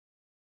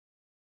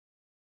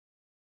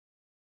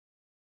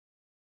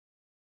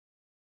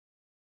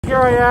here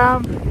I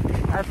am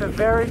at the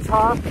very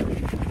top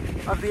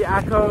of the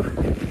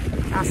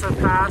Asa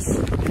Pass.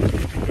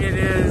 It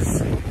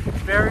is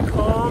very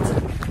cold.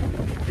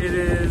 It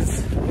is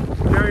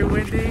very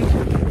windy.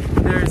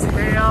 There's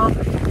hail,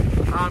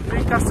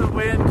 big gust of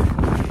wind.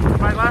 To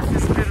my left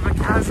is a bit of a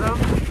chasm,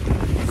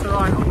 so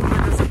I hope the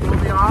wind doesn't blow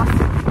me off.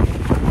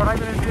 What I'm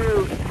going to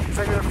do is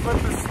I'm going to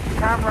flip this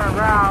camera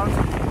around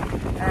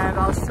and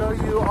I'll show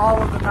you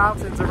all of the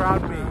mountains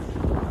around me.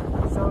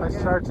 So I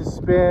start to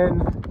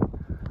spin.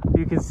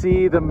 You can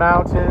see the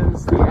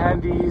mountains, the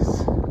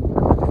Andes.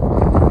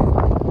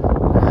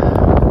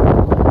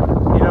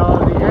 You know,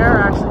 the air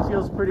actually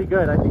feels pretty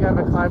good. I think I'm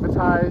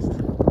acclimatized.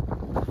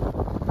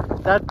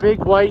 That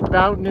big white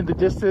mountain in the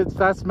distance,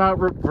 that's Mount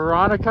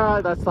Veronica.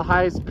 That's the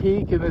highest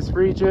peak in this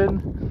region.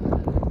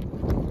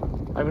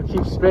 I'm gonna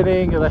keep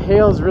spinning. The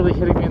hail is really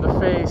hitting me in the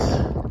face.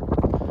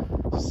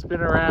 Just spin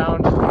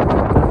around.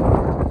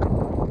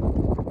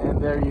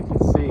 And there you can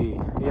see.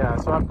 Yeah,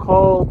 so I'm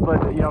cold,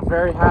 but you know,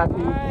 very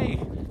happy. Hi,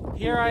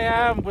 here I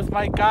am with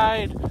my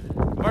guide,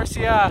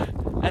 Marcia,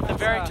 at the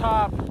very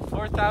top,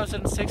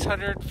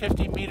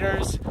 4,650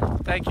 meters.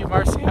 Thank you,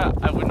 Marcia.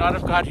 I would not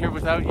have got here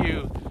without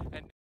you.